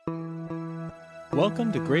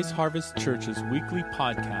Welcome to Grace Harvest Church's weekly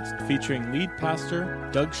podcast featuring lead pastor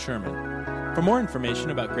Doug Sherman. For more information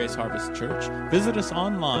about Grace Harvest Church, visit us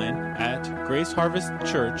online at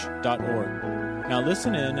graceharvestchurch.org. Now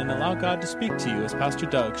listen in and allow God to speak to you as Pastor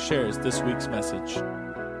Doug shares this week's message.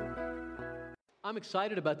 I'm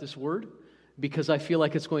excited about this word because I feel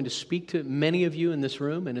like it's going to speak to many of you in this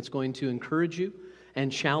room, and it's going to encourage you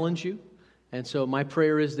and challenge you. And so my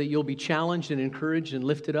prayer is that you'll be challenged and encouraged and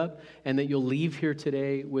lifted up, and that you'll leave here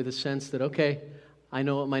today with a sense that, okay, I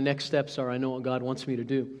know what my next steps are. I know what God wants me to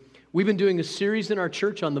do. We've been doing a series in our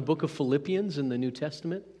church on the book of Philippians in the New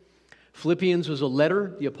Testament. Philippians was a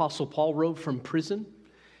letter the Apostle Paul wrote from prison,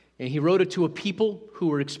 and he wrote it to a people who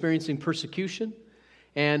were experiencing persecution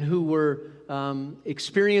and who were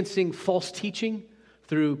experiencing false teaching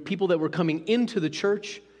through people that were coming into the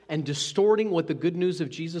church and distorting what the good news of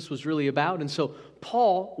Jesus was really about. And so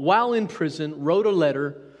Paul, while in prison, wrote a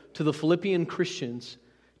letter to the Philippian Christians,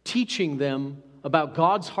 teaching them about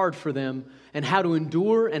God's heart for them and how to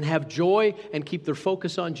endure and have joy and keep their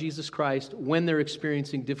focus on Jesus Christ when they're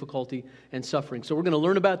experiencing difficulty and suffering. So we're going to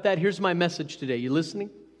learn about that. Here's my message today. You listening?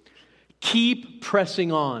 Keep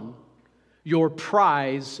pressing on. Your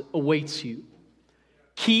prize awaits you.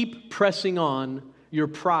 Keep pressing on. Your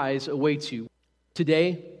prize awaits you.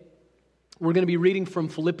 Today, we're going to be reading from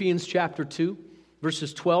Philippians chapter 2,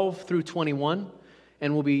 verses 12 through 21,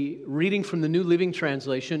 and we'll be reading from the New Living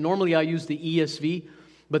Translation. Normally I use the ESV,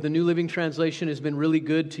 but the New Living Translation has been really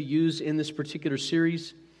good to use in this particular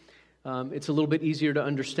series. It's a little bit easier to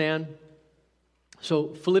understand.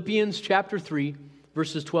 So Philippians chapter 3,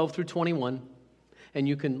 verses 12 through 21, and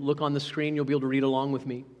you can look on the screen, you'll be able to read along with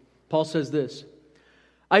me. Paul says this: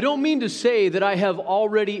 I don't mean to say that I have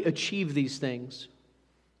already achieved these things,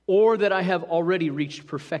 or that I have already reached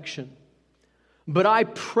perfection. But I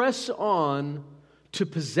press on to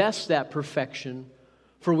possess that perfection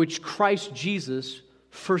for which Christ Jesus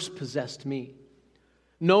first possessed me.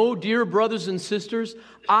 No, dear brothers and sisters,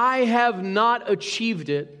 I have not achieved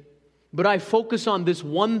it, but I focus on this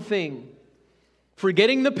one thing,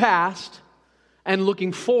 forgetting the past and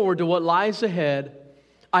looking forward to what lies ahead.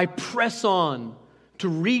 I press on to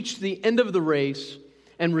reach the end of the race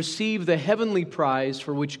and receive the heavenly prize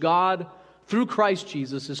for which God, through Christ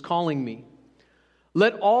Jesus, is calling me.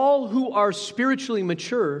 Let all who are spiritually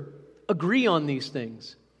mature agree on these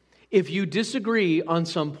things. If you disagree on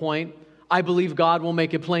some point, I believe God will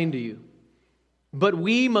make it plain to you. But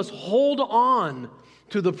we must hold on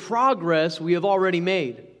to the progress we have already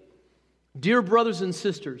made. Dear brothers and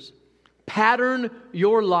sisters, pattern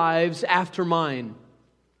your lives after mine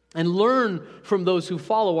and learn from those who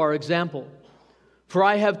follow our example. For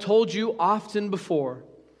I have told you often before,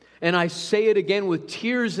 and I say it again with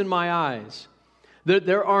tears in my eyes, that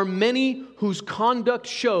there are many whose conduct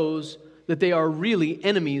shows that they are really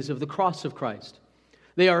enemies of the cross of Christ.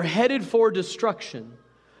 They are headed for destruction.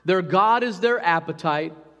 Their God is their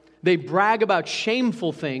appetite. They brag about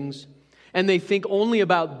shameful things, and they think only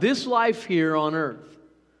about this life here on earth.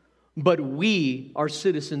 But we are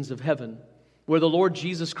citizens of heaven, where the Lord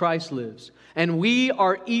Jesus Christ lives, and we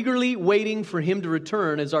are eagerly waiting for Him to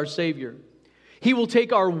return as our Savior. He will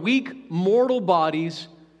take our weak, mortal bodies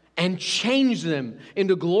and change them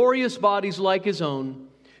into glorious bodies like His own,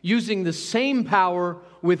 using the same power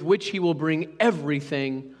with which He will bring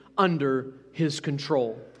everything under His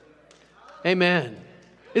control. Amen.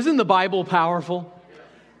 Isn't the Bible powerful?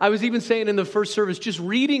 I was even saying in the first service, just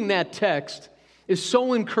reading that text is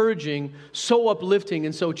so encouraging, so uplifting,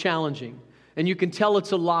 and so challenging. And you can tell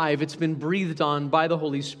it's alive. It's been breathed on by the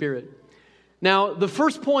Holy Spirit. Now, the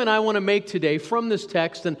first point I want to make today from this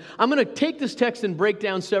text, and I'm going to take this text and break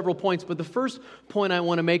down several points, but the first point I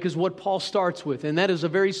want to make is what Paul starts with, and that is a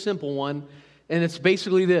very simple one, and it's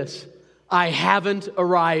basically this: I haven't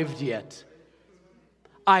arrived yet.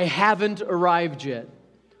 I haven't arrived yet.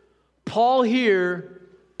 Paul here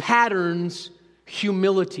patterns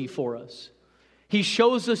humility for us. He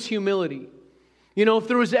shows us humility. You know, if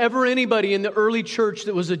there was ever anybody in the early church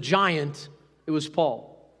that was a giant, it was Paul.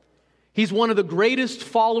 He's one of the greatest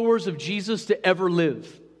followers of Jesus to ever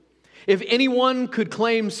live. If anyone could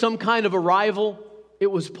claim some kind of a rival,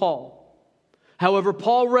 it was Paul. However,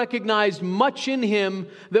 Paul recognized much in him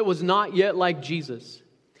that was not yet like Jesus.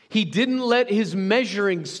 He didn't let his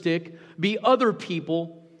measuring stick be other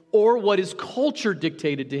people or what his culture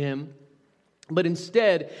dictated to him, but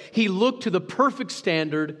instead, he looked to the perfect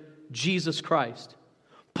standard, Jesus Christ.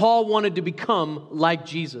 Paul wanted to become like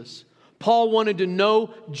Jesus. Paul wanted to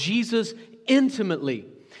know Jesus intimately.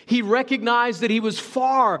 He recognized that he was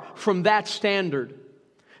far from that standard.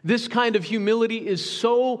 This kind of humility is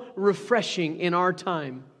so refreshing in our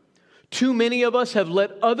time. Too many of us have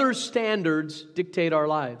let other standards dictate our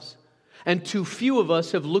lives. And too few of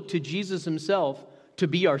us have looked to Jesus himself to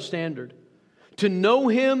be our standard. To know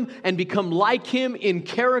him and become like him in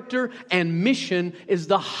character and mission is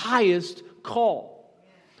the highest call.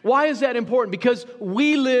 Why is that important? Because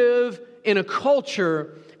we live in a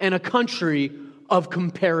culture and a country of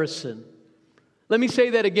comparison. Let me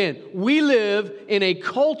say that again. We live in a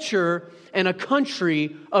culture and a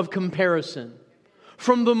country of comparison.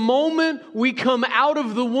 From the moment we come out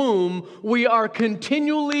of the womb, we are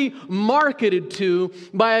continually marketed to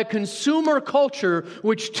by a consumer culture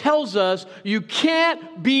which tells us you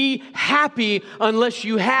can't be happy unless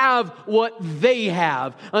you have what they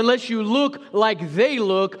have, unless you look like they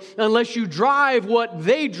look, unless you drive what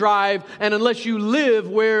they drive, and unless you live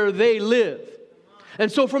where they live.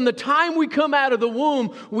 And so from the time we come out of the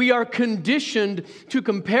womb, we are conditioned to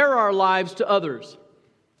compare our lives to others.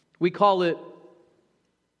 We call it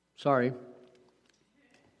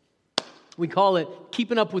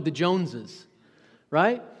keeping up with the Joneses,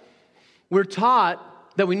 right? We're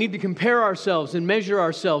taught that we need to compare ourselves and measure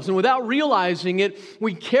ourselves. And without realizing it,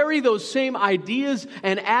 we carry those same ideas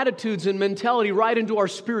and attitudes and mentality right into our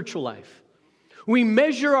spiritual life. We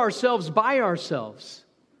measure ourselves by ourselves.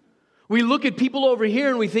 We look at people over here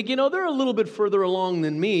and we think, they're a little bit further along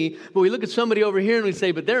than me. But we look at somebody over here and we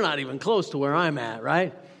say, but they're not even close to where I'm at,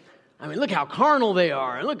 right? Look how carnal they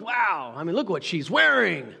are. And look what she's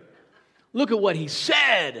wearing. Look at what he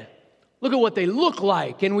said. Look at what they look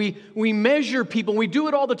like. And we measure people. We do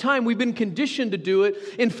it all the time. We've been conditioned to do it.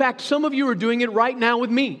 In fact, some of you are doing it right now with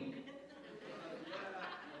me.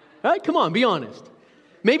 Right? Come on, be honest.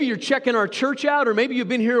 Maybe you're checking our church out, or maybe you've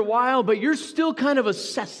been here a while, but you're still kind of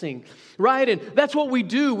assessing, right? And that's what we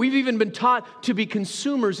do. We've even been taught to be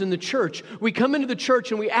consumers in the church. We come into the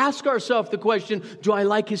church and we ask ourselves the question, do I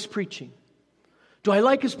like his preaching? Do I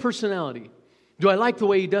like his personality? Do I like the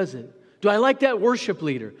way he does it? Do I like that worship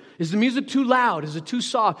leader? Is the music too loud? Is it too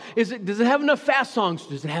soft? Does it have enough fast songs?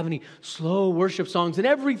 Does it have any slow worship songs? And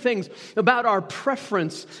everything's about our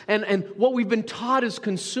preference and what we've been taught as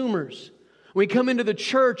consumers. We come into the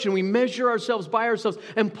church and we measure ourselves by ourselves.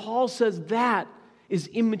 And Paul says that is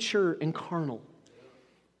immature and carnal.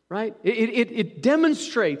 Right? It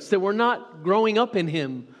demonstrates that we're not growing up in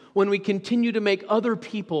him when we continue to make other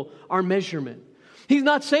people our measurement. He's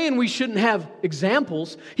not saying we shouldn't have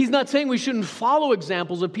examples. He's not saying we shouldn't follow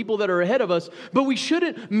examples of people that are ahead of us. But we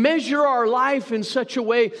shouldn't measure our life in such a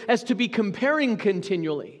way as to be comparing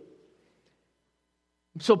continually.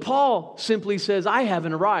 So Paul simply says, I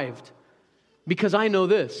haven't arrived. Because I know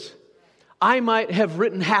this, I might have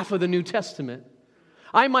written half of the New Testament.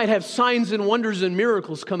 I might have signs and wonders and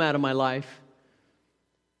miracles come out of my life.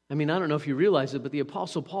 I don't know if you realize it, but the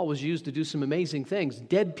Apostle Paul was used to do some amazing things.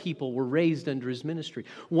 Dead people were raised under his ministry.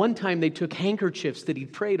 One time they took handkerchiefs that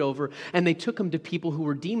he'd prayed over, and they took them to people who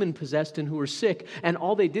were demon-possessed and who were sick, and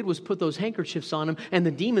all they did was put those handkerchiefs on them, and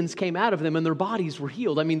the demons came out of them, and their bodies were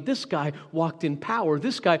healed. This guy walked in power.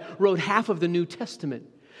 This guy wrote half of the New Testament.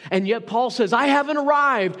 And yet Paul says, I haven't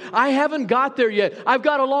arrived. I haven't got there yet. I've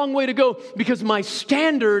got a long way to go because my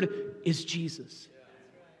standard is Jesus.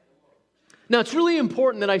 Now, it's really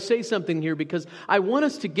important that I say something here because I want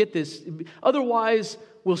us to get this. Otherwise,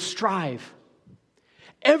 we'll strive.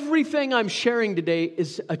 Everything I'm sharing today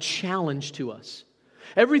is a challenge to us.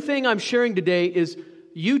 Everything I'm sharing today is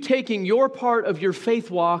you taking your part of your faith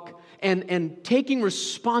walk and taking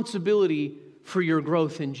responsibility for your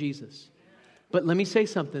growth in Jesus. But let me say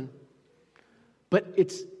something. But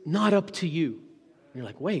it's not up to you. You're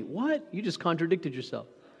like, wait, what? You just contradicted yourself.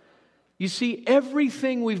 You see,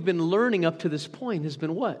 everything we've been learning up to this point has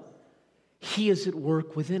been what? He is at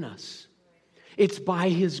work within us. It's by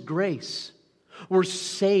His grace. We're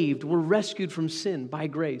saved. We're rescued from sin by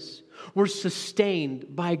grace. We're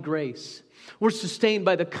sustained by grace. We're sustained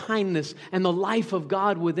by the kindness and the life of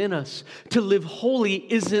God within us. To live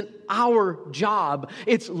holy isn't our job.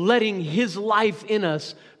 It's letting His life in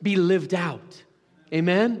us be lived out.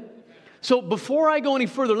 Amen? So before I go any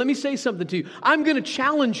further, let me say something to you. I'm going to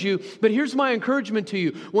challenge you, but here's my encouragement to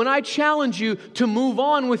you. When I challenge you to move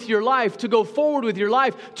on with your life, to go forward with your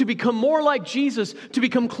life, to become more like Jesus, to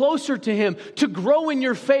become closer to Him, to grow in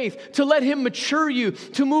your faith, to let Him mature you,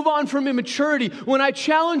 to move on from immaturity, when I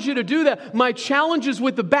challenge you to do that, my challenge is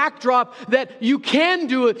with the backdrop that you can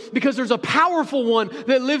do it because there's a powerful one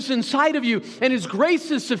that lives inside of you, and His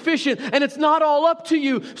grace is sufficient, and it's not all up to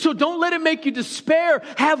you. So don't let it make you despair.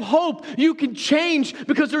 Have hope. You can change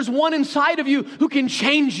because there's one inside of you who can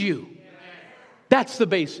change you. That's the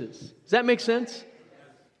basis. Does that make sense?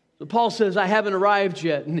 Paul says, I haven't arrived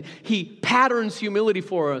yet. And he patterns humility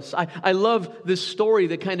for us. I love this story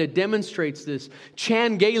that kind of demonstrates this.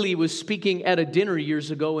 Chan Gailey was speaking at a dinner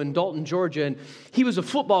years ago in Dalton, Georgia, and he was a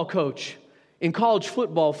football coach in college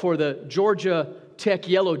football for the Georgia Tech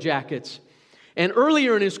Yellow Jackets. And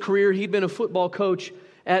earlier in his career, he'd been a football coach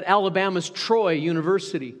at Alabama's Troy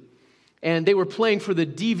University. And they were playing for the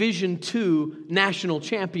Division II National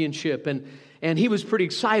Championship. And he was pretty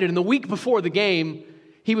excited. And the week before the game,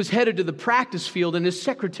 he was headed to the practice field, and his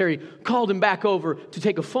secretary called him back over to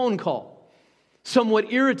take a phone call.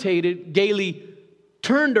 Somewhat irritated, Gailey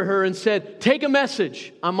turned to her and said, "Take a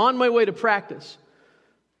message. I'm on my way to practice."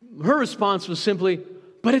 Her response was simply,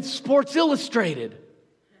 "But it's Sports Illustrated."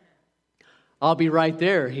 "I'll be right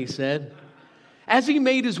there," he said. As he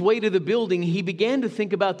made his way to the building, he began to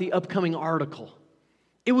think about the upcoming article.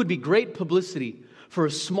 It would be great publicity for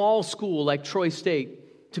a small school like Troy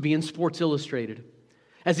State to be in Sports Illustrated.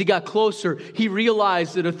 As he got closer, he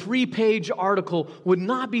realized that a 3-page article would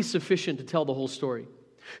not be sufficient to tell the whole story.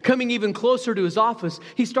 Coming even closer to his office,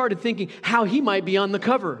 he started thinking how he might be on the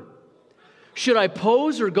cover. Should I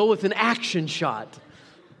pose or go with an action shot?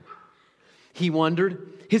 He wondered.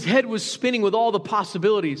 His head was spinning with all the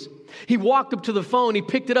possibilities. He walked up to the phone, he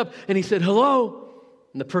picked it up, and he said, "Hello?"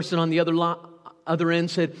 And the person on the other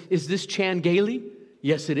end said, "Is this Chan Gailey?"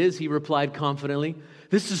 "Yes, it is," he replied confidently.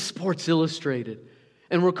 "This is Sports Illustrated.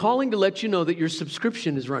 And we're calling to let you know that your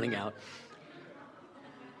subscription is running out.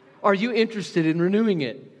 Are you interested in renewing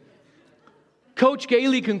it?" Coach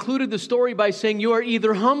Gailey concluded the story by saying, "You are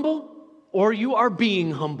either humble or you are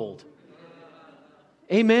being humbled."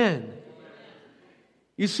 Amen.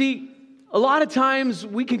 You see, a lot of times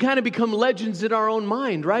we can kind of become legends in our own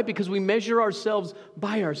mind, right? Because we measure ourselves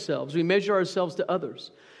by ourselves. We measure ourselves to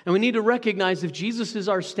others. And we need to recognize if Jesus is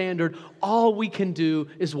our standard, all we can do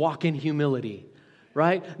is walk in humility.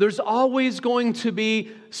 Right? There's always going to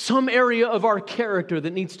be some area of our character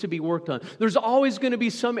that needs to be worked on. There's always going to be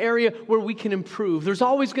some area where we can improve. There's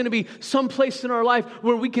always going to be some place in our life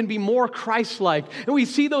where we can be more Christ-like. And we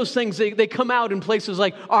see those things, they come out in places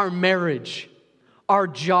like our marriage, our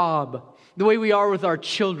job, the way we are with our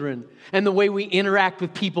children, and the way we interact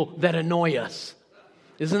with people that annoy us.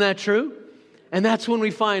 Isn't that true? And that's when we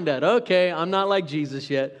find out, okay, I'm not like Jesus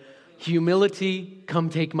yet. Humility, come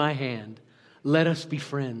take my hand. Let us be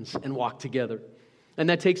friends and walk together.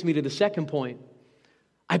 And that takes me to the second point.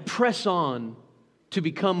 I press on to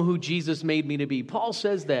become who Jesus made me to be. Paul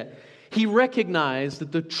says that. He recognized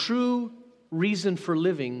that the true reason for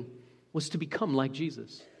living was to become like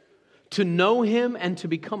Jesus. To know Him and to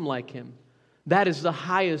become like Him. That is the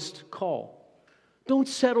highest call. Don't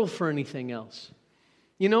settle for anything else.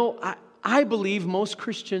 You know, I believe most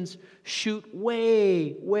Christians shoot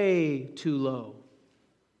way, way too low.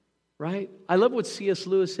 Right? I love what C.S.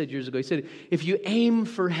 Lewis said years ago. He said, if you aim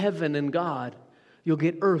for heaven and God, you'll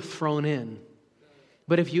get earth thrown in.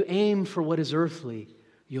 But if you aim for what is earthly,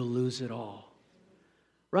 you'll lose it all.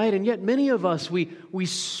 Right? And yet many of us, we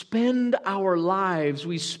spend our lives,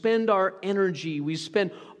 we spend our energy, we spend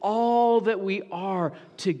all that we are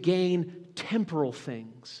to gain temporal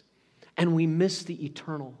things. And we miss the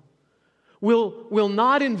eternal. We'll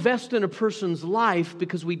not invest in a person's life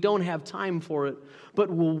because we don't have time for it, but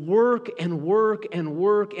we'll work and work and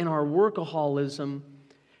work in our workaholism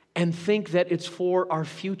and think that it's for our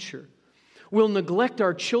future. We'll neglect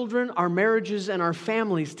our children, our marriages, and our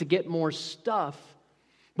families to get more stuff,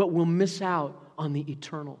 but we'll miss out on the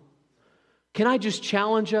eternal. Can I just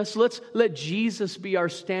challenge us? Let's let Jesus be our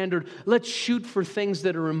standard. Let's shoot for things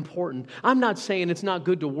that are important. I'm not saying it's not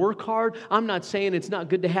good to work hard. I'm not saying it's not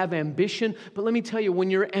good to have ambition. But let me tell you,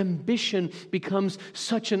 when your ambition becomes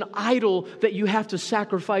such an idol that you have to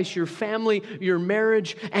sacrifice your family, your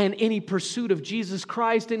marriage, and any pursuit of Jesus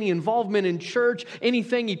Christ, any involvement in church,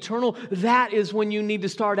 anything eternal, that is when you need to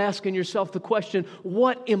start asking yourself the question,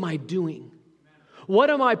 what am I doing? What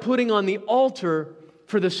am I putting on the altar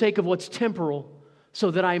for the sake of what's temporal,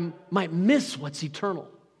 so that I might miss what's eternal?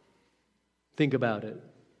 Think about it.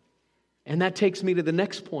 And that takes me to the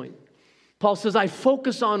next point. Paul says, I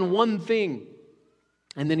focus on one thing.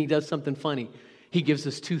 And then he does something funny. He gives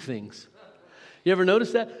us two things. You ever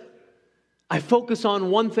notice that? I focus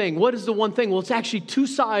on one thing. What is the one thing? Well, it's actually two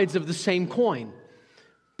sides of the same coin.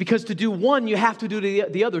 Because to do one, you have to do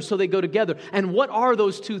the other, so they go together. And what are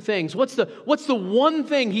those two things? What's the one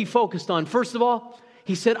thing he focused on? First of all,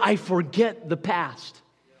 he said, I forget the past.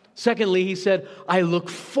 Secondly, he said, I look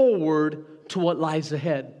forward to what lies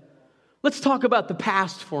ahead. Let's talk about the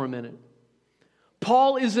past for a minute.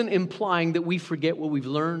 Paul isn't implying that we forget what we've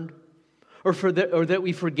learned or that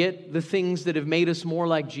we forget the things that have made us more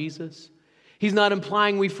like Jesus. He's not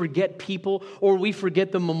implying we forget people or we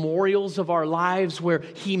forget the memorials of our lives where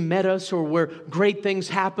He met us or where great things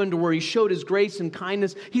happened or where He showed His grace and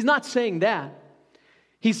kindness. He's not saying that.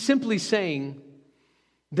 He's simply saying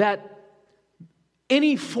that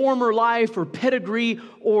any former life or pedigree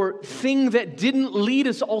or thing that didn't lead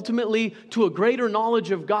us ultimately to a greater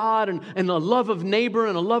knowledge of God and a love of neighbor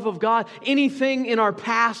and a love of God, anything in our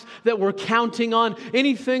past that we're counting on,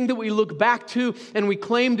 anything that we look back to and we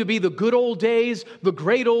claim to be the good old days, the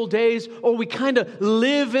great old days, or we kind of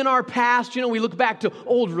live in our past. We look back to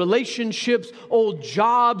old relationships, old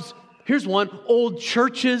jobs. Here's one, old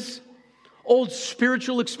churches. Old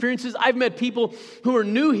spiritual experiences. I've met people who are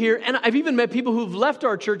new here, and I've even met people who've left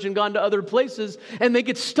our church and gone to other places, and they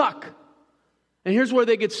get stuck. And here's where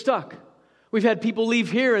they get stuck. We've had people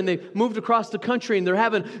leave here, and they moved across the country, and they're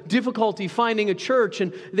having difficulty finding a church,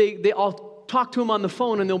 and they all talk to them on the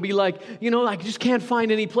phone, and they'll be like, I just can't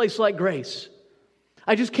find any place like Grace.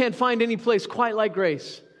 I just can't find any place quite like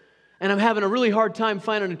Grace. And I'm having a really hard time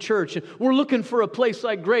finding a church, and we're looking for a place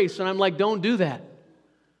like Grace, and I'm like, don't do that.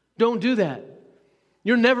 Don't do that.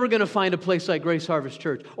 You're never going to find a place like Grace Harvest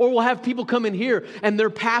Church. Or we'll have people come in here and their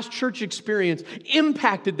past church experience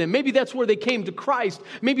impacted them. Maybe that's where they came to Christ.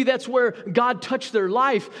 Maybe that's where God touched their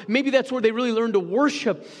life. Maybe that's where they really learned to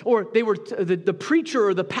worship. Or they were the preacher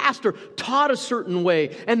or the pastor taught a certain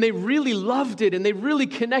way and they really loved it and they really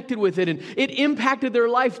connected with it and it impacted their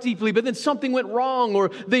life deeply. But then something went wrong or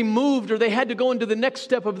they moved or they had to go into the next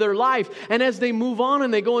step of their life. And as they move on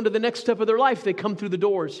and they go into the next step of their life, they come through the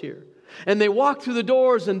doors here. And they walk through the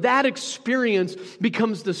doors, and that experience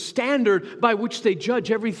becomes the standard by which they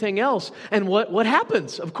judge everything else. And what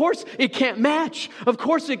happens? Of course, it can't match. Of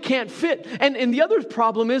course, it can't fit. And the other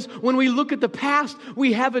problem is, when we look at the past,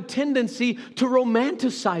 we have a tendency to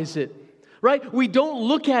romanticize it. Right? We don't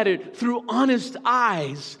look at it through honest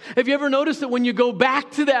eyes. Have you ever noticed that when you go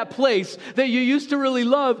back to that place that you used to really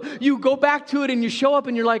love, you go back to it and you show up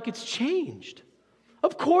and you're like, it's changed.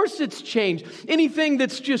 Of course it's changed. Anything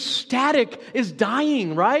that's just static is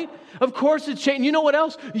dying, right? Of course it's changed. You know what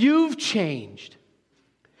else? You've changed.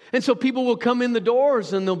 And so people will come in the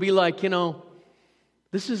doors and they'll be like,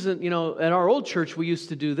 this isn't, at our old church we used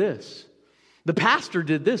to do this. The pastor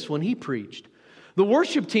did this when he preached. The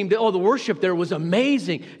worship team did, the worship there was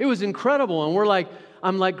amazing. It was incredible. And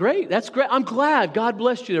I'm like, great, that's great. I'm glad God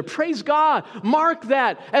blessed you there. Praise God. Mark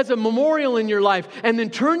that as a memorial in your life. And then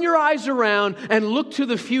turn your eyes around and look to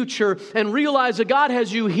the future and realize that God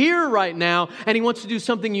has you here right now and He wants to do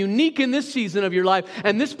something unique in this season of your life.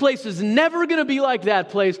 And this place is never going to be like that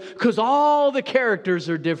place because all the characters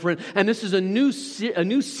are different. And this is a new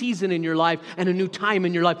season in your life and a new time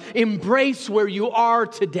in your life. Embrace where you are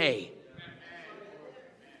today.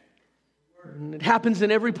 It happens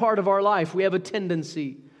in every part of our life. We have a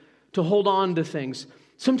tendency to hold on to things.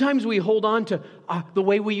 Sometimes we hold on to the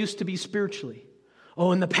way we used to be spiritually.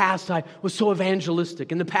 In the past I was so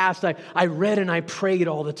evangelistic. In the past I read and I prayed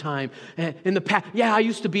all the time. In the past, I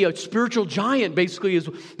used to be a spiritual giant, basically is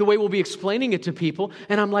the way we'll be explaining it to people.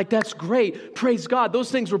 And I'm like, that's great. Praise God.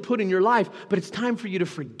 Those things were put in your life. But it's time for you to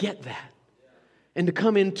forget that and to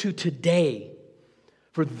come into today.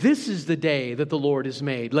 For this is the day that the Lord has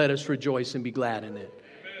made. Let us rejoice and be glad in it.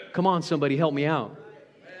 Amen. Come on, somebody, help me out.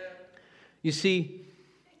 Amen. You see,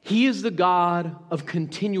 He is the God of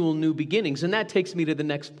continual new beginnings. And that takes me to the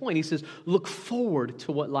next point. He says, look forward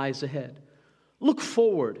to what lies ahead. Look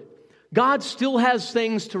forward. God still has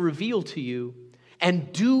things to reveal to you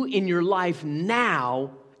and do in your life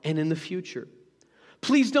now and in the future.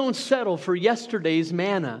 Please don't settle for yesterday's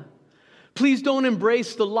manna. Please don't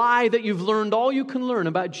embrace the lie that you've learned all you can learn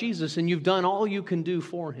about Jesus and you've done all you can do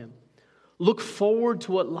for Him. Look forward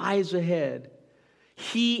to what lies ahead.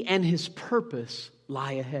 He and His purpose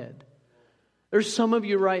lie ahead. There's some of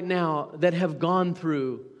you right now that have gone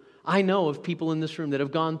through, I know of people in this room that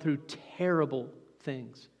have gone through terrible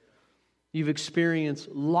things. You've experienced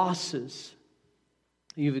losses.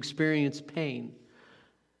 You've experienced pain.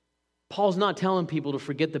 Paul's not telling people to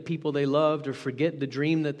forget the people they loved or forget the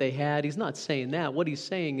dream that they had. He's not saying that. What he's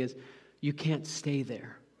saying is, you can't stay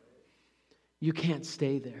there. You can't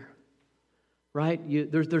stay there. Right?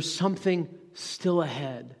 There's something still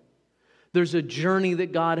ahead. There's a journey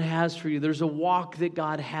that God has for you. There's a walk that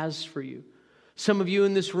God has for you. Some of you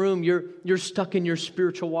in this room, you're stuck in your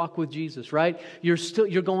spiritual walk with Jesus, right? You're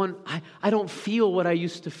going, I don't feel what I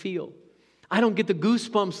used to feel. I don't get the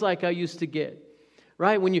goosebumps like I used to get.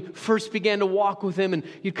 Right? When you first began to walk with Him and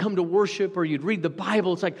you'd come to worship or you'd read the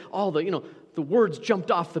Bible, it's like all the words jumped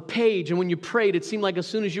off the page. And when you prayed, it seemed like as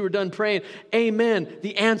soon as you were done praying, amen,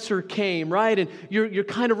 the answer came, right? And you're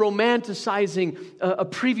kind of romanticizing a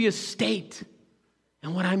previous state.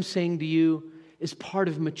 And what I'm saying to you is part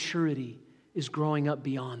of maturity is growing up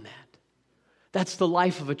beyond that. That's the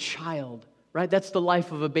life of a child, right? That's the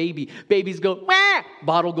life of a baby. Babies go, wah!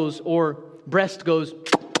 Bottle goes, or breast goes,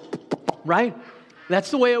 right?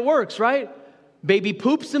 That's the way it works, right? Baby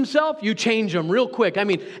poops himself, you change them real quick. I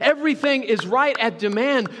mean, everything is right at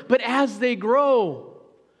demand, but as they grow,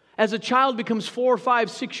 as a child becomes 4, 5,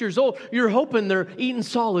 6 years old, you're hoping they're eating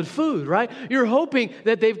solid food, right? You're hoping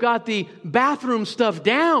that they've got the bathroom stuff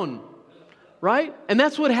down, right? And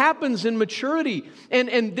that's what happens in maturity.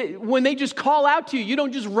 And when they just call out to you, you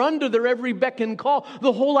don't just run to their every beck and call.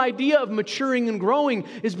 The whole idea of maturing and growing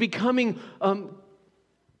is becoming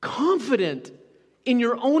confident in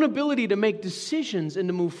your own ability to make decisions and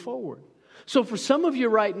to move forward. So for some of you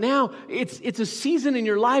right now, it's a season in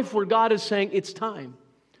your life where God is saying it's time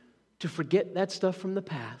to forget that stuff from the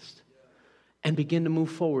past and begin to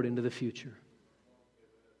move forward into the future.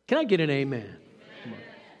 Can I get an amen? Come on.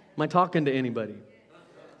 Am I talking to anybody?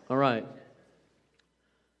 All right.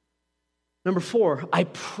 Number 4, I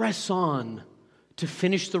press on to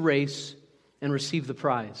finish the race and receive the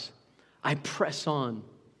prize. I press on.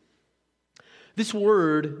 This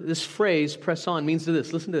word, this phrase, press on, means to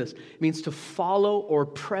this. Listen to this. It means to follow or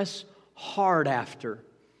press hard after,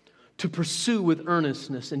 to pursue with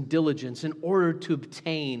earnestness and diligence in order to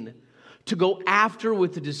obtain, to go after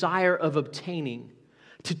with the desire of obtaining,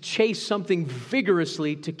 to chase something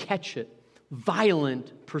vigorously to catch it,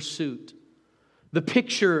 violent pursuit. The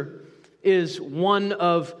picture is one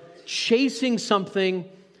of chasing something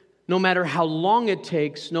no matter how long it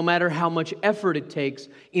takes, no matter how much effort it takes,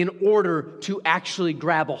 in order to actually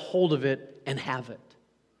grab a hold of it and have it.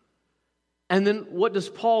 And then what does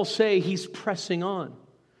Paul say he's pressing on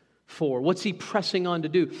for? What's he pressing on to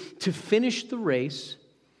do? To finish the race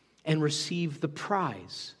and receive the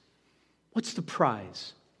prize. What's the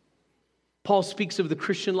prize? Paul speaks of the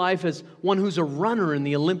Christian life as one who's a runner in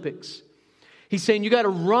the Olympics. He's saying you got to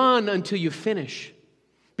run until you finish,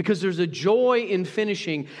 because there's a joy in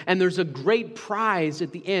finishing and there's a great prize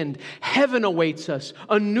at the end. Heaven awaits us.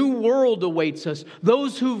 A new world awaits us.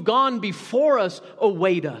 Those who've gone before us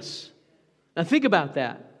await us. Now think about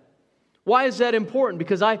that. Why is that important?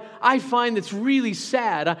 Because I find it's really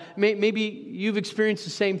sad. Maybe you've experienced the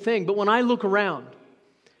same thing, but when I look around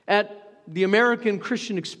at the American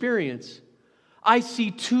Christian experience, I see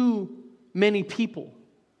too many people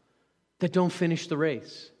that don't finish the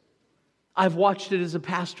race. I've watched it as a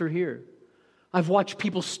pastor here. I've watched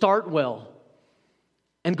people start well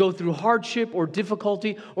and go through hardship or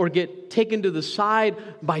difficulty or get taken to the side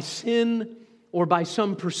by sin or by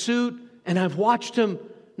some pursuit, and I've watched them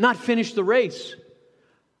not finish the race.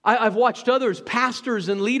 I've watched others, pastors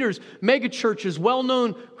and leaders, mega churches,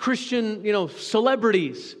 well-known Christian,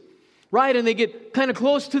 celebrities, right? And they get kind of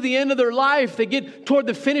close to the end of their life. They get toward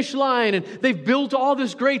the finish line and they've built all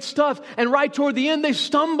this great stuff, and right toward the end they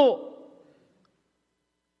stumble.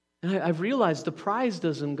 And I've realized the prize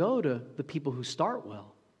doesn't go to the people who start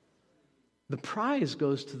well. The prize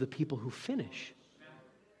goes to the people who finish.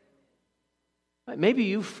 Right? Maybe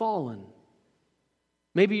you've fallen.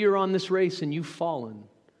 Maybe you're on this race and you've fallen.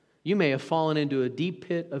 You may have fallen into a deep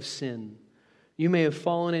pit of sin. You may have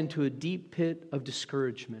fallen into a deep pit of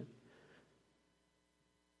discouragement.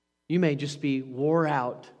 You may just be wore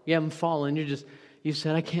out. You haven't fallen. You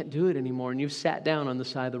said, I can't do it anymore. And you've sat down on the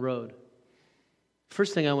side of the road.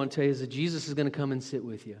 First thing I want to tell you is that Jesus is going to come and sit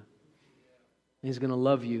with you. And He's going to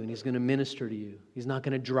love you and He's going to minister to you. He's not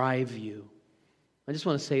going to drive you. I just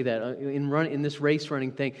want to say that in this race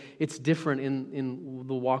running thing, it's different in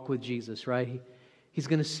the walk with Jesus, right? He's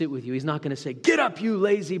going to sit with you. He's not going to say, get up, you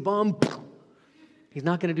lazy bum. He's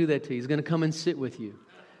not going to do that to you. He's going to come and sit with you.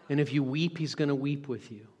 And if you weep, He's going to weep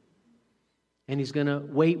with you. And He's going to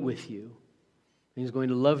wait with you. And He's going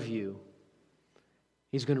to love you.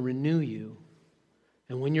 He's going to renew you.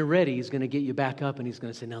 And when you're ready, He's going to get you back up and He's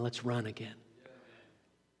going to say, now let's run again.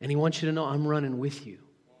 And He wants you to know, I'm running with you.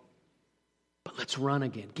 But let's run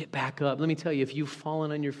again. Get back up. Let me tell you, if you've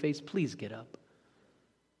fallen on your face, please get up.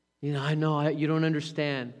 I know you don't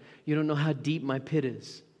understand. You don't know how deep my pit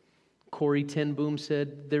is. Corrie ten Boom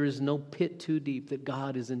said, there is no pit too deep that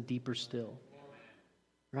God isn't deeper still.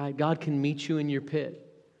 Right? God can meet you in your pit.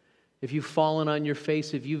 If you've fallen on your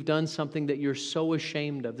face, if you've done something that you're so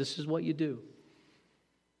ashamed of, this is what you do.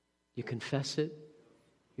 You confess it,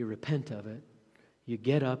 you repent of it, you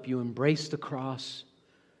get up, you embrace the cross,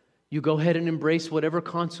 you go ahead and embrace whatever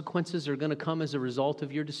consequences are going to come as a result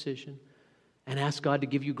of your decision, and ask God to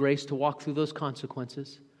give you grace to walk through those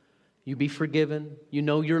consequences. You be forgiven, you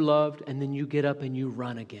know you're loved, and then you get up and you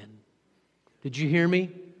run again. Did you hear me?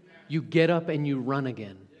 You get up and you run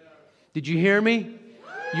again. Did you hear me?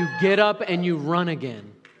 you get up and you run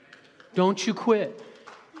again. Don't you quit.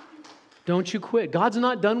 Don't you quit. God's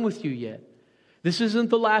not done with you yet. This isn't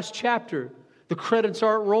the last chapter. The credits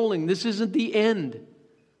aren't rolling. This isn't the end.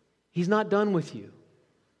 He's not done with you.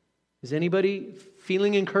 Is anybody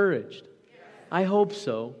feeling encouraged? I hope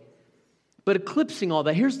so. But eclipsing all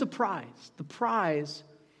that, here's the prize. The prize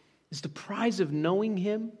is the prize of knowing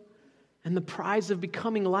Him and the prize of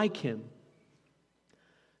becoming like Him.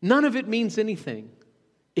 None of it means anything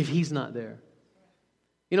if He's not there.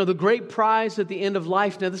 You know, the great prize at the end of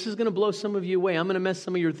life, now this is going to blow some of you away. I'm going to mess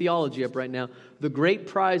some of your theology up right now. The great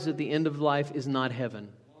prize at the end of life is not heaven.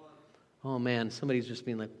 Oh man, somebody's just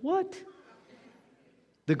being like, what?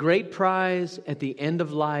 The great prize at the end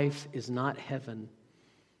of life is not heaven,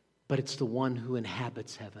 but it's the one who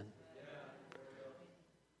inhabits heaven.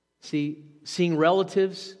 See, seeing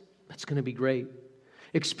relatives, that's going to be great.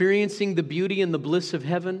 Experiencing the beauty and the bliss of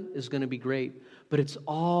heaven is going to be great, but it's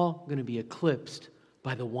all going to be eclipsed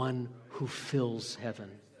by the one who fills heaven.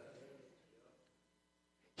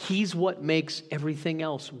 He's what makes everything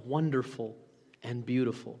else wonderful and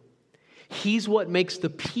beautiful. He's what makes the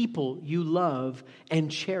people you love and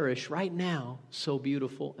cherish right now so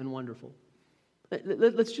beautiful and wonderful.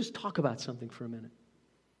 Let's just talk about something for a minute.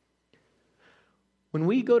 When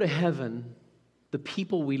we go to heaven, the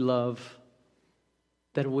people we love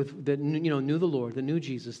that knew the Lord, that knew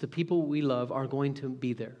Jesus, the people we love are going to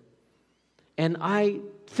be there. And I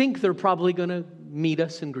think they're probably going to meet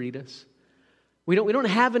us and greet us. We don't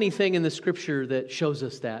have anything in the Scripture that shows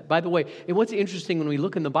us that. By the way, and what's interesting when we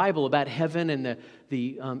look in the Bible about heaven and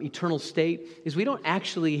the eternal state is we don't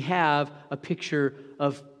actually have a picture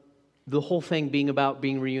of the whole thing being about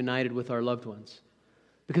being reunited with our loved ones.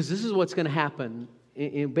 Because this is what's going to happen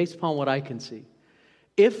based upon what I can see.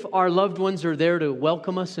 If our loved ones are there to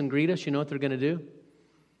welcome us and greet us, you know what they're going to do?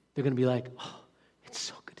 They're going to be like, oh, it's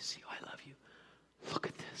so good to see you. I love you. Look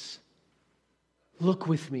at this. Look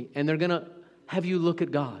with me. And they're going to have you look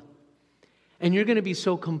at God. And you're going to be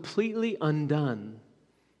so completely undone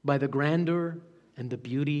by the grandeur and the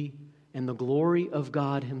beauty and the glory of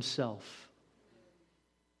God Himself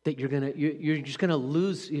that you're just going to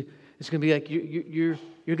lose. It's going to be like you're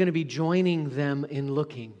going to be joining them in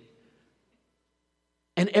looking.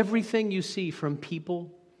 And everything you see, from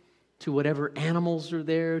people to whatever animals are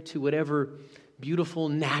there, to whatever beautiful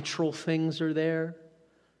natural things are there,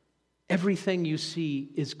 everything you see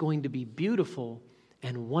is going to be beautiful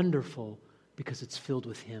and wonderful because it's filled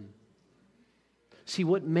with Him. See,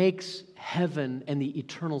 what makes heaven and the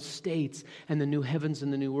eternal states and the new heavens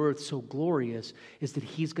and the new earth so glorious is that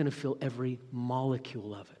He's going to fill every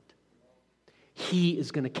molecule of it. He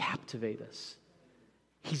is going to captivate us.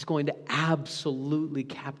 He's going to absolutely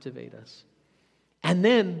captivate us. And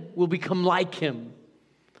then we'll become like Him.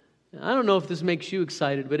 Now, I don't know if this makes you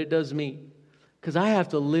excited, but it does me. Because I have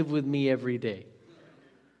to live with me every day.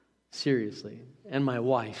 Seriously. And my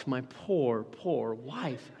wife, my poor, poor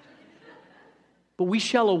wife. But we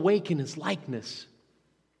shall awaken His likeness.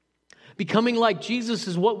 Becoming like Jesus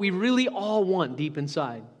is what we really all want deep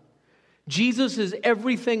inside. Jesus is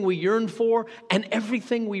everything we yearn for and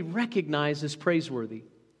everything we recognize as praiseworthy.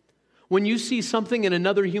 When you see something in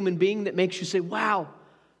another human being that makes you say, wow,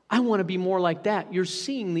 I want to be more like that, you're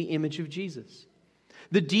seeing the image of Jesus.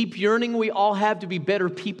 The deep yearning we all have to be better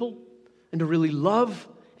people and to really love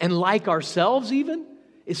and like ourselves even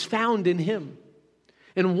is found in Him.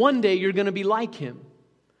 And one day you're going to be like Him.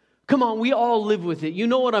 Come on, we all live with it. You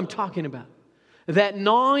know what I'm talking about. That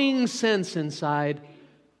gnawing sense inside,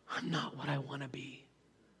 I'm not what I want to be.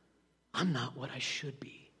 I'm not what I should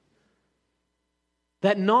be.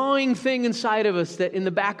 That gnawing thing inside of us that in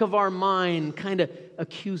the back of our mind kind of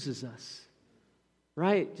accuses us,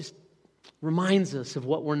 right? Just reminds us of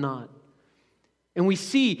what we're not. And we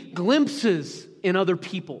see glimpses in other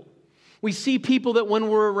people. We see people that when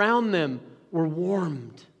we're around them, we're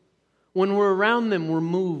warmed. When we're around them, we're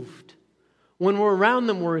moved. When we're around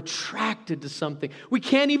them, we're attracted to something. We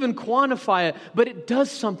can't even quantify it, but it does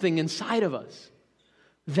something inside of us.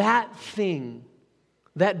 That thing,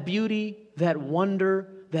 that beauty, that wonder,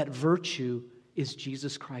 that virtue is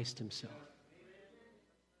Jesus Christ Himself.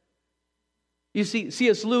 You see,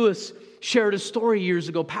 C.S. Lewis shared a story years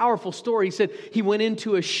ago, powerful story. He said he went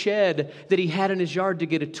into a shed that he had in his yard to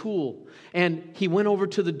get a tool. And he went over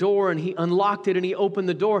to the door and he unlocked it and he opened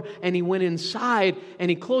the door and he went inside and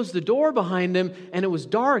he closed the door behind him and it was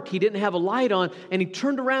dark. He didn't have a light on and he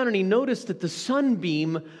turned around and he noticed that the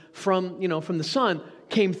sunbeam from the sun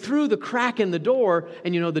came through the crack in the door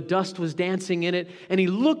and the dust was dancing in it. And he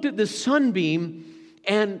looked at this sunbeam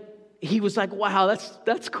and he was like, wow,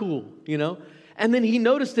 that's cool, And then he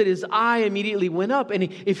noticed that his eye immediately went up.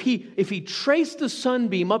 And if he traced the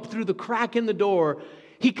sunbeam up through the crack in the door,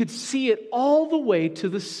 he could see it all the way to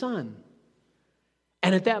the sun.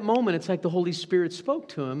 And at that moment, it's like the Holy Spirit spoke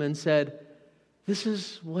to him and said, this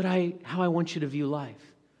is how I want you to view life.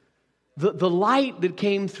 The light that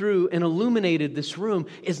came through and illuminated this room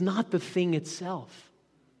is not the thing itself.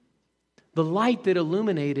 The light that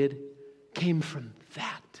illuminated came from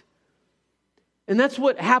that. And that's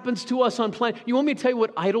what happens to us on planet. You want me to tell you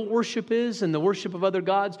what idol worship is and the worship of other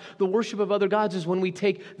gods? The worship of other gods is when we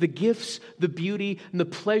take the gifts, the beauty, and the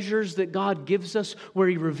pleasures that God gives us, where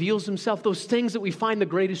He reveals Himself, those things that we find the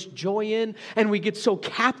greatest joy in, and we get so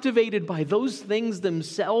captivated by those things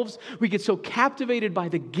themselves. We get so captivated by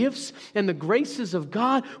the gifts and the graces of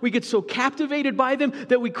God. We get so captivated by them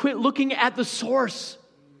that we quit looking at the source.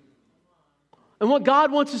 And what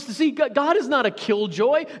God wants us to see, God is not a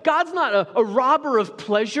killjoy. God's not a robber of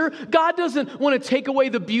pleasure. God doesn't want to take away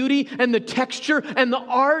the beauty and the texture and the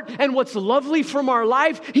art and what's lovely from our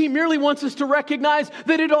life. He merely wants us to recognize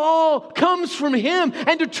that it all comes from Him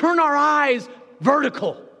and to turn our eyes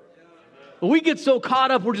vertical. We get so caught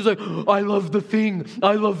up, we're just like, oh, I love the thing,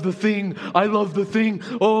 I love the thing, I love the thing,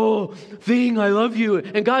 oh, thing, I love you.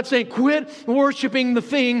 And God's saying, quit worshiping the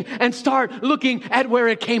thing and start looking at where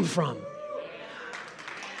it came from.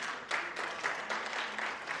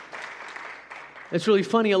 It's really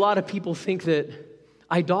funny. A lot of people think that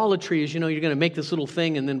idolatry is, you're going to make this little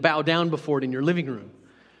thing and then bow down before it in your living room.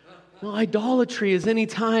 No, idolatry is any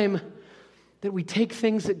time that we take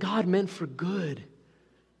things that God meant for good.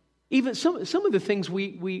 Even some of the things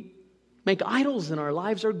we make idols in our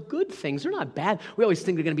lives are good things. They're not bad. We always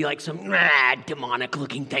think they're going to be like some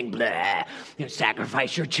demonic-looking thing. Blah,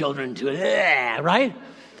 sacrifice your children to it, right?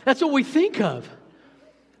 That's what we think of.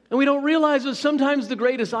 And we don't realize that sometimes the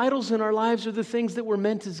greatest idols in our lives are the things that were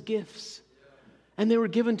meant as gifts. And they were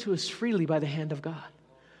given to us freely by the hand of God.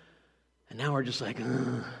 And now we're just like,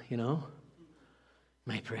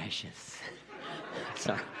 my precious.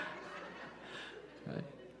 Sorry. Right.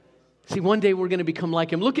 See, one day we're going to become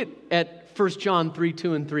like Him. Look at 1 John 3,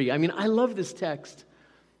 2, and 3. I mean, I love this text.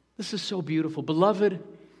 This is so beautiful. Beloved,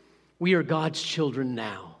 we are God's children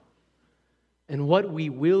now. And what we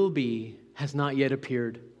will be has not yet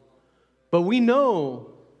appeared. But we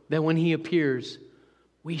know that when He appears,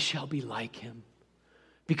 we shall be like Him,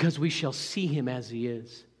 because we shall see Him as He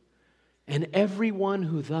is. And everyone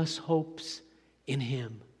who thus hopes in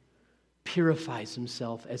Him purifies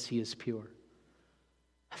himself as He is pure.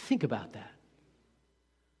 Think about that.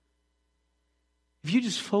 If you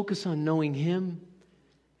just focus on knowing Him,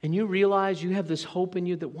 and you realize you have this hope in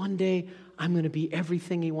you that one day I'm going to be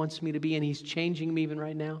everything He wants me to be, and He's changing me even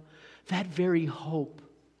right now, that very hope,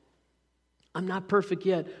 I'm not perfect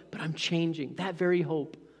yet, but I'm changing. That very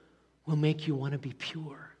hope will make you want to be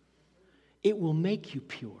pure. It will make you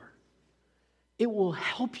pure. It will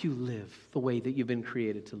help you live the way that you've been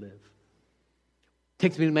created to live.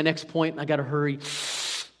 Takes me to my next point. I got to hurry.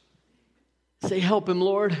 Say, help Him,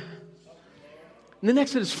 Lord. And the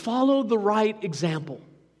next is follow the right example.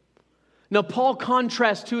 Now, Paul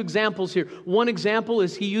contrasts two examples here. One example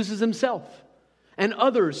is he uses himself and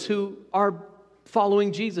others who are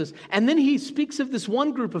following Jesus. And then he speaks of this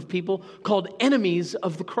one group of people called enemies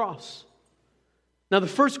of the cross. Now, the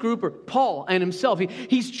first group are Paul and himself.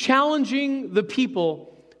 He's challenging the people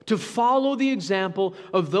to follow the example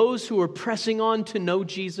of those who are pressing on to know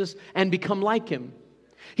Jesus and become like Him.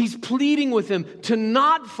 He's pleading with them to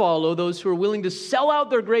not follow those who are willing to sell out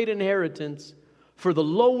their great inheritance for the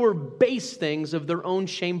lower base things of their own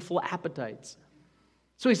shameful appetites.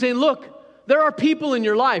 So he's saying, look, there are people in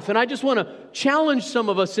your life, and I just want to challenge some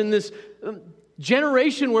of us in this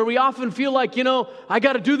generation where we often feel like, I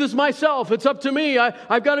got to do this myself. It's up to me.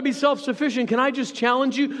 I've got to be self-sufficient. Can I just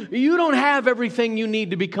challenge you? You don't have everything you need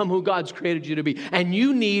to become who God's created you to be. And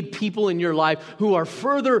you need people in your life who are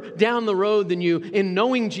further down the road than you in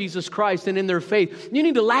knowing Jesus Christ and in their faith. You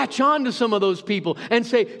need to latch on to some of those people and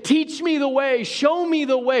say, teach me the way. Show me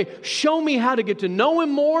the way. Show me how to get to know Him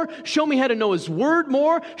more. Show me how to know His Word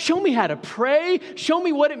more. Show me how to pray. Show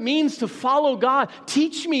me what it means to follow God.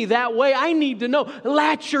 Teach me that way. I need to know.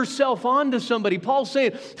 Latch yourself onto somebody. Paul's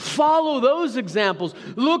saying, follow those examples.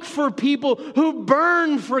 Look for people who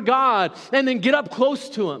burn for God and then get up close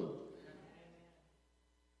to Him.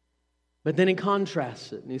 But then he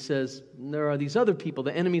contrasts it and he says, there are these other people,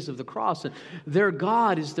 the enemies of the cross, and their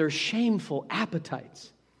God is their shameful appetites.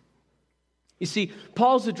 You see,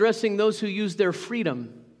 Paul's addressing those who use their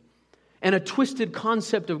freedom and a twisted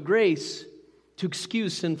concept of grace to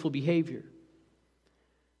excuse sinful behavior.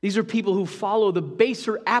 These are people who follow the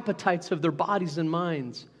baser appetites of their bodies and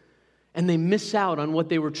minds and they miss out on what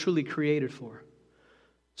they were truly created for.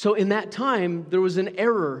 So in that time, there was an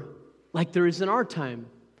error like there is in our time.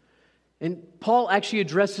 And Paul actually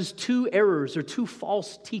addresses two errors or two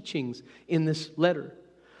false teachings in this letter.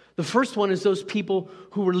 The first one is those people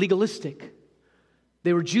who were legalistic.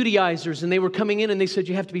 They were Judaizers, and they were coming in and they said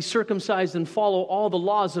you have to be circumcised and follow all the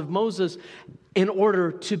laws of Moses in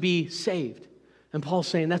order to be saved. And Paul's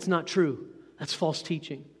saying that's not true. That's false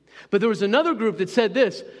teaching. But there was another group that said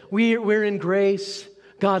this: we're in grace.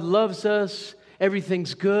 God loves us.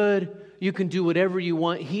 Everything's good. You can do whatever you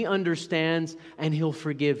want. He understands and He'll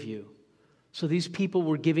forgive you. So these people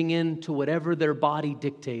were giving in to whatever their body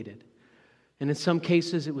dictated. And in some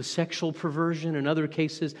cases, it was sexual perversion. In other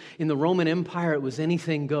cases, in the Roman Empire, it was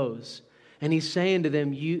anything goes. And he's saying to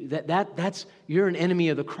them, you're an enemy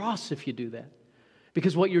of the cross if you do that.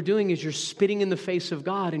 Because what you're doing is you're spitting in the face of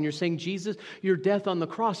God and you're saying, Jesus, your death on the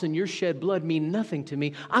cross and your shed blood mean nothing to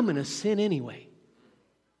me. I'm going to sin anyway.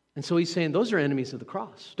 And so he's saying, those are enemies of the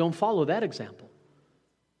cross. Don't follow that example.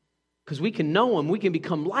 Because we can know Him. We can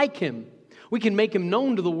become like Him. We can make Him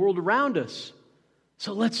known to the world around us.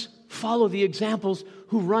 So let's follow the examples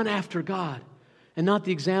who run after God and not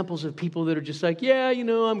the examples of people that are just like, yeah,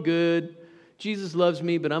 I'm good. Jesus loves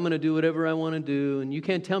me, but I'm going to do whatever I want to do. And you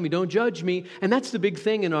can't tell me, don't judge me. And that's the big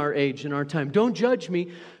thing in our age, in our time. Don't judge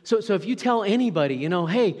me. So if you tell anybody,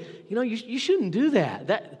 hey, you shouldn't do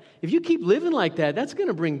that. If you keep living like that, that's going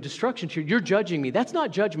to bring destruction to you. You're judging me. That's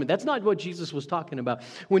not judgment. That's not what Jesus was talking about.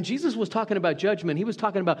 When Jesus was talking about judgment, He was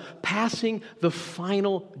talking about passing the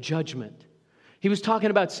final judgment. He was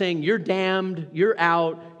talking about saying, you're damned, you're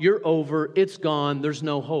out, you're over, it's gone, there's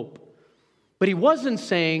no hope. But He wasn't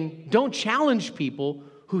saying, don't challenge people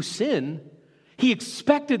who sin. He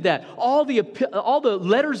expected that. All the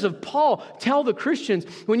letters of Paul tell the Christians,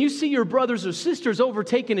 when you see your brothers or sisters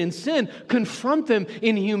overtaken in sin, confront them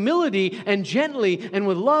in humility and gently and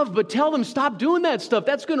with love, but tell them, stop doing that stuff.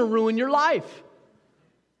 That's going to ruin your life.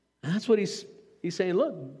 And that's what he's saying.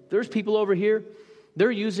 Look, there's people over here, they're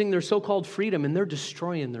using their so-called freedom and they're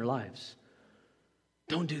destroying their lives.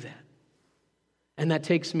 Don't do that. And that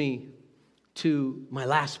takes me to my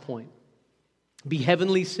last point. Be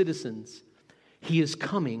heavenly citizens. He is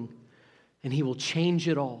coming and He will change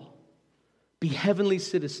it all. Be heavenly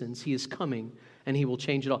citizens. He is coming and He will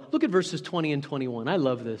change it all. Look at verses 20 and 21. I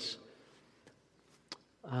love this.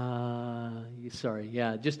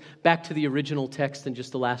 Just back to the original text and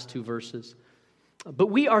just the last two verses. But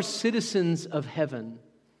we are citizens of heaven,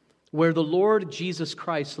 where the Lord Jesus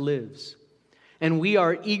Christ lives, and we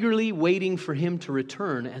are eagerly waiting for Him to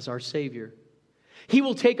return as our Savior. He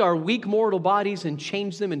will take our weak mortal bodies and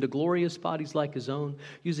change them into glorious bodies like His own,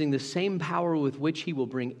 using the same power with which He will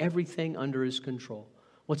bring everything under His control.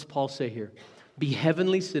 What's Paul say here? Be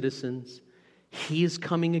heavenly citizens. He is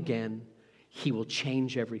coming again. He will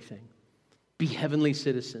change everything. Be heavenly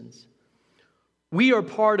citizens. We are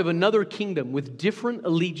part of another kingdom with different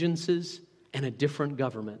allegiances and a different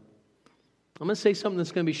government. I'm going to say something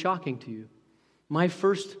that's going to be shocking to you. My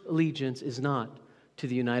first allegiance is not to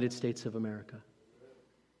the United States of America.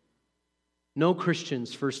 No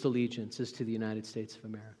Christian's first allegiance is to the United States of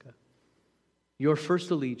America. Your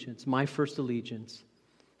first allegiance, my first allegiance,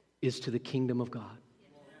 is to the kingdom of God,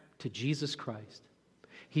 to Jesus Christ.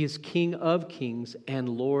 He is King of kings and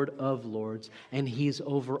Lord of lords, and He's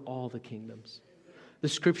over all the kingdoms. The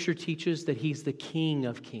Scripture teaches that He's the King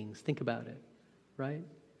of kings. Think about it, right?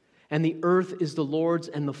 And the earth is the Lord's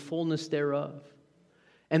and the fullness thereof.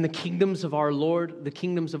 And the kingdoms of our Lord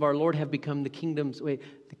have become the kingdoms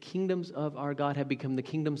of our God have become the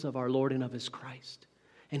kingdoms of our Lord and of His Christ.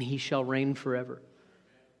 And He shall reign forever.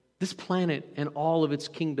 This planet and all of its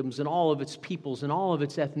kingdoms and all of its peoples and all of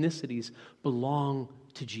its ethnicities belong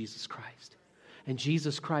to Jesus Christ. And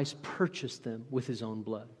Jesus Christ purchased them with His own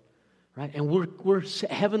blood. Right? And we're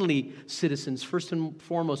heavenly citizens, first and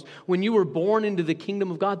foremost. When you were born into the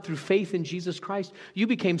kingdom of God through faith in Jesus Christ, you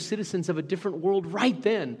became citizens of a different world right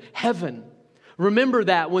then, heaven. Remember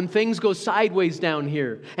that when things go sideways down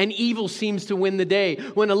here and evil seems to win the day,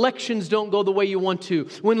 when elections don't go the way you want to,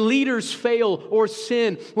 when leaders fail or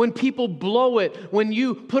sin, when people blow it, when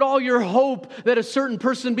you put all your hope that a certain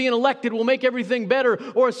person being elected will make everything better,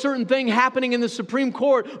 or a certain thing happening in the Supreme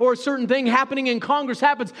Court, or a certain thing happening in Congress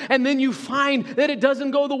happens, and then you find that it doesn't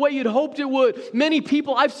go the way you'd hoped it would. Many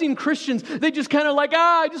people, I've seen Christians, they just kind of like,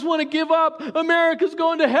 I just want to give up. America's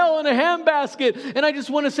going to hell in a handbasket. And I just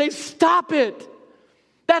want to say, stop it.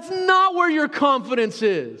 That's not where your confidence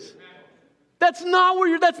is. That's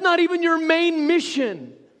not even your main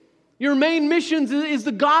mission. Your main mission is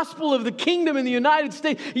the gospel of the kingdom in the United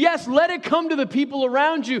States. Yes, let it come to the people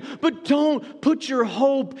around you, but don't put your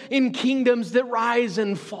hope in kingdoms that rise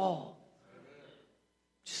and fall.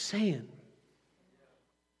 Just saying.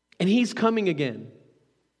 And He's coming again.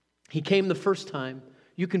 He came the first time.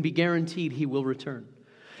 You can be guaranteed He will return.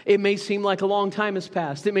 It may seem like a long time has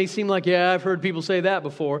passed. It may seem like, yeah, I've heard people say that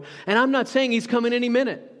before. And I'm not saying He's coming any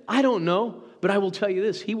minute. I don't know. But I will tell you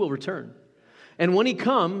this, He will return. And when He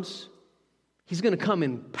comes, He's going to come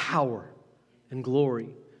in power and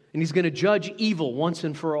glory. And He's going to judge evil once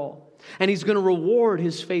and for all. And He's going to reward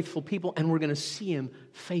His faithful people. And we're going to see Him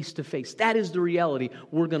face to face. That is the reality.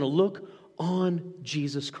 We're going to look on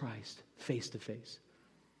Jesus Christ face to face.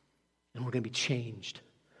 And we're going to be changed.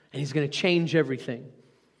 And He's going to change everything.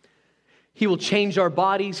 He will change our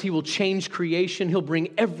bodies. He will change creation. He'll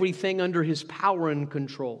bring everything under His power and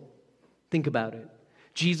control. Think about it.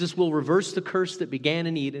 Jesus will reverse the curse that began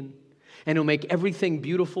in Eden. And He'll make everything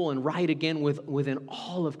beautiful and right again within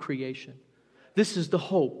all of creation. This is the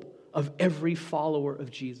hope of every follower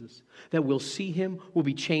of Jesus. That we'll see Him, we'll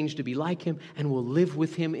be changed to be like Him, and we'll live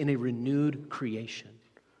with Him in a renewed creation.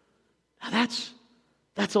 Now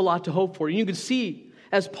that's a lot to hope for. And you can see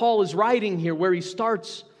as Paul is writing here where he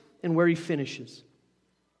starts and where he finishes.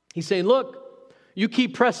 He's saying, look, you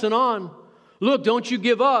keep pressing on. Look, don't you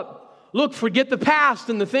give up. Look, forget the past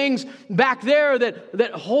and the things back there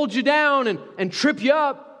that hold you down and trip you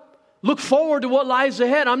up. Look forward to what lies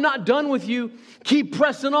ahead. I'm not done with you. Keep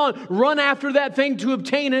pressing on. Run after that thing to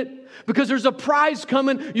obtain it. Because there's a prize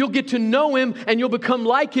coming. You'll get to know Him and you'll become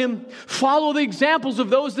like Him. Follow the examples of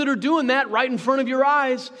those that are doing that right in front of your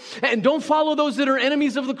eyes. And don't follow those that are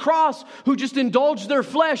enemies of the cross who just indulge their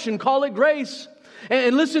flesh and call it grace.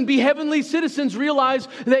 And listen, be heavenly citizens. Realize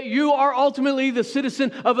that you are ultimately the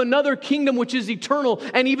citizen of another kingdom which is eternal.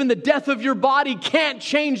 And even the death of your body can't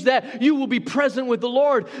change that. You will be present with the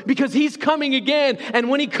Lord because He's coming again. And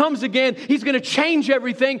when He comes again, He's going to change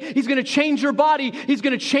everything. He's going to change your body. He's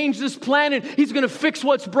going to change this planet. He's going to fix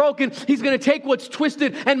what's broken. He's going to take what's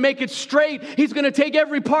twisted and make it straight. He's going to take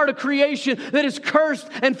every part of creation that is cursed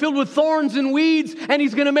and filled with thorns and weeds, and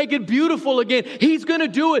He's going to make it beautiful again. He's going to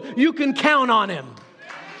do it. You can count on Him.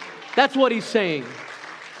 That's what He's saying.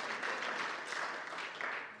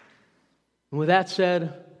 And with that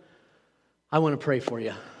said, I want to pray for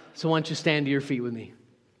you. So why don't you stand to your feet with me?